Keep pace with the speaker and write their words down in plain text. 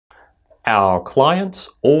Our clients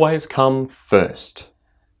always come first.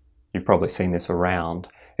 You've probably seen this around.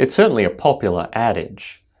 It's certainly a popular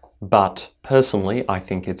adage, but personally I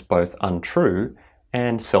think it's both untrue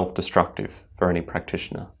and self-destructive for any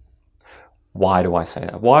practitioner. Why do I say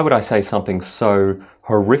that? Why would I say something so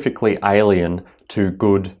horrifically alien to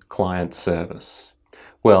good client service?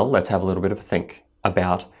 Well, let's have a little bit of a think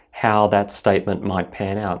about how that statement might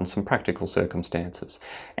pan out in some practical circumstances.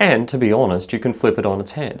 And to be honest, you can flip it on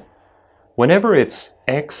its head. Whenever it's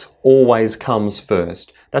X always comes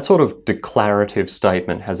first, that sort of declarative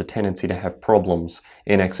statement has a tendency to have problems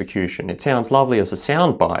in execution. It sounds lovely as a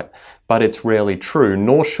soundbite, but it's rarely true,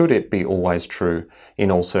 nor should it be always true in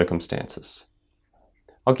all circumstances.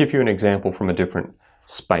 I'll give you an example from a different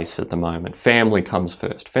space at the moment. Family comes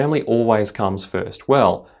first. Family always comes first.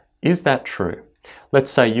 Well, is that true? Let's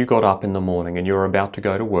say you got up in the morning and you're about to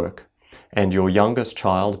go to work, and your youngest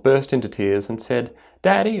child burst into tears and said,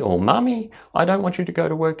 "Daddy or Mummy, I don't want you to go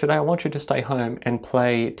to work today. I want you to stay home and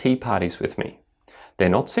play tea parties with me." They're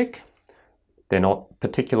not sick. They're not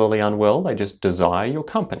particularly unwell. They just desire your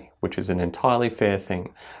company, which is an entirely fair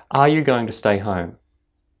thing. Are you going to stay home?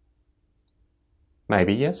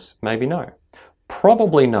 Maybe yes, maybe no.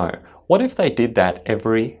 Probably no. What if they did that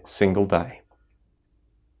every single day?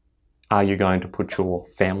 Are you going to put your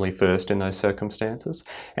family first in those circumstances?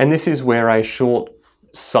 And this is where a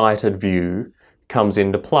short-sighted view comes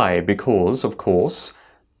into play because, of course,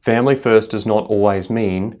 family first does not always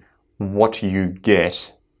mean what you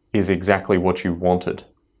get is exactly what you wanted,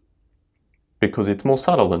 because it's more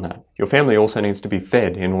subtle than that. Your family also needs to be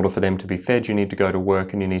fed. In order for them to be fed, you need to go to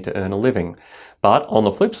work and you need to earn a living. But on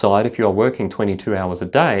the flip side, if you're working 22 hours a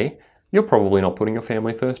day, you're probably not putting your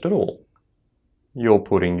family first at all. You're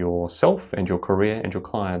putting yourself and your career and your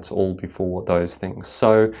clients all before those things.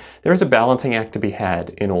 So there is a balancing act to be had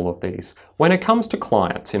in all of these. When it comes to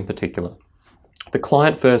clients in particular, the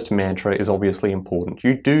client first mantra is obviously important.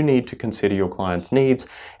 You do need to consider your clients' needs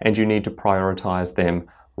and you need to prioritize them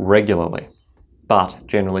regularly. But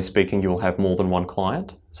generally speaking, you'll have more than one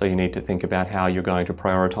client, so you need to think about how you're going to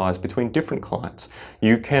prioritize between different clients.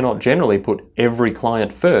 You cannot generally put every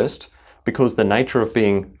client first, because the nature of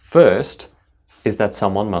being first is that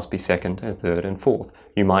someone must be second and third and fourth.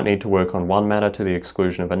 You might need to work on one matter to the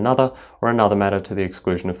exclusion of another, or another matter to the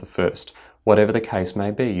exclusion of the first. Whatever the case may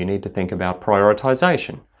be, you need to think about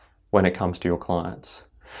prioritization when it comes to your clients.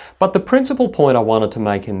 But the principal point I wanted to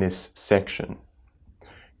make in this section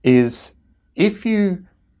is, if you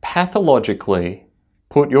pathologically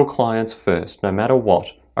put your clients first, no matter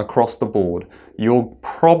what, across the board, you're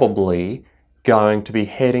probably going to be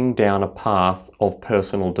heading down a path of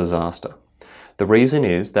personal disaster. The reason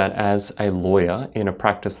is that as a lawyer in a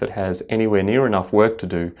practice that has anywhere near enough work to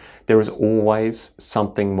do, there is always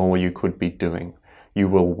something more you could be doing. You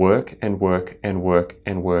will work and work and work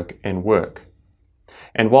and work and work.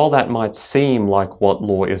 And while that might seem like what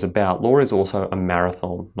law is about, law is also a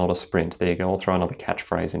marathon, not a sprint. There you go, I'll throw another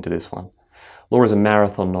catchphrase into this one. Law is a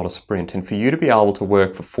marathon, not a sprint. And for you to be able to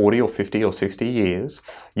work for 40 or 50 or 60 years,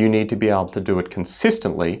 you need to be able to do it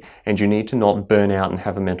consistently, and you need to not burn out and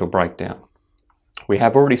have a mental breakdown. We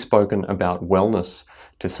have already spoken about wellness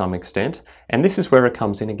to some extent, and this is where it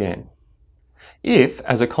comes in again. If,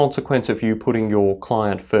 as a consequence of you putting your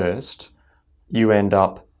client first, you end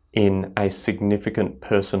up in a significant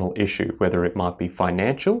personal issue, whether it might be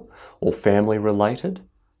financial or family related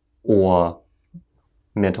or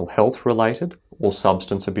mental health related or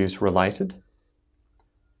substance abuse related,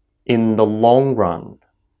 in the long run,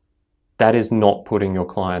 that is not putting your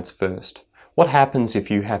clients first. What happens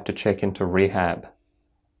if you have to check into rehab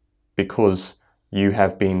because you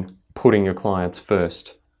have been putting your clients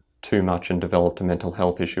first too much and developed a mental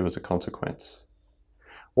health issue as a consequence?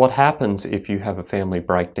 What happens if you have a family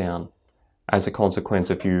breakdown as a consequence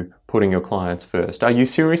of you putting your clients first? Are you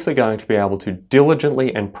seriously going to be able to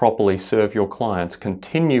diligently and properly serve your clients,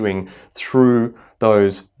 continuing through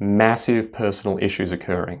those massive personal issues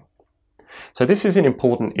occurring? So this is an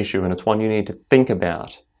important issue, and it's one you need to think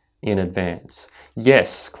about in advance.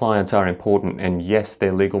 Yes, clients are important, and yes,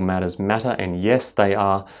 their legal matters matter, and yes, they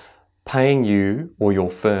are paying you or your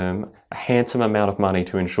firm a handsome amount of money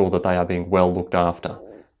to ensure that they are being well looked after.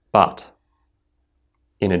 But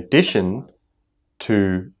in addition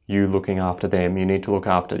to you looking after them, you need to look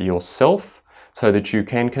after yourself so that you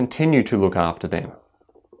can continue to look after them.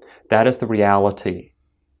 That is the reality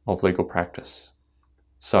of legal practice.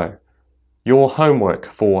 So, your homework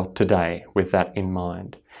for today with that in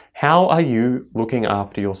mind. How are you looking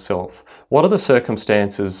after yourself? What are the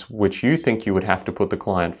circumstances which you think you would have to put the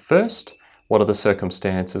client first? What are the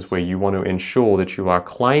circumstances where you want to ensure that you are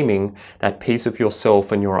claiming that piece of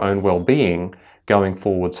yourself and your own well-being going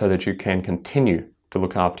forward so that you can continue to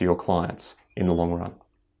look after your clients in the long run?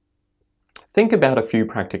 Think about a few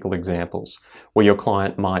practical examples where your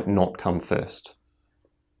client might not come first.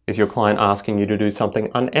 Is your client asking you to do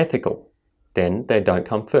something unethical? Then they don't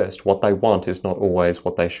come first. What they want is not always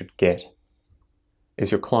what they should get.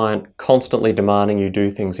 Is your client constantly demanding you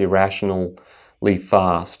do things irrationally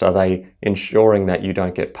fast? Are they ensuring that you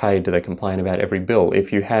don't get paid? Do they complain about every bill?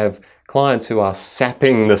 If you have clients who are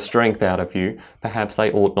sapping the strength out of you, perhaps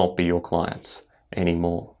they ought not be your clients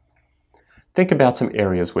anymore. Think about some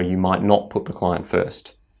areas where you might not put the client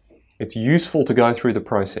first. It's useful to go through the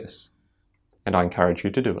process, and I encourage you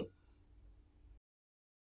to do it.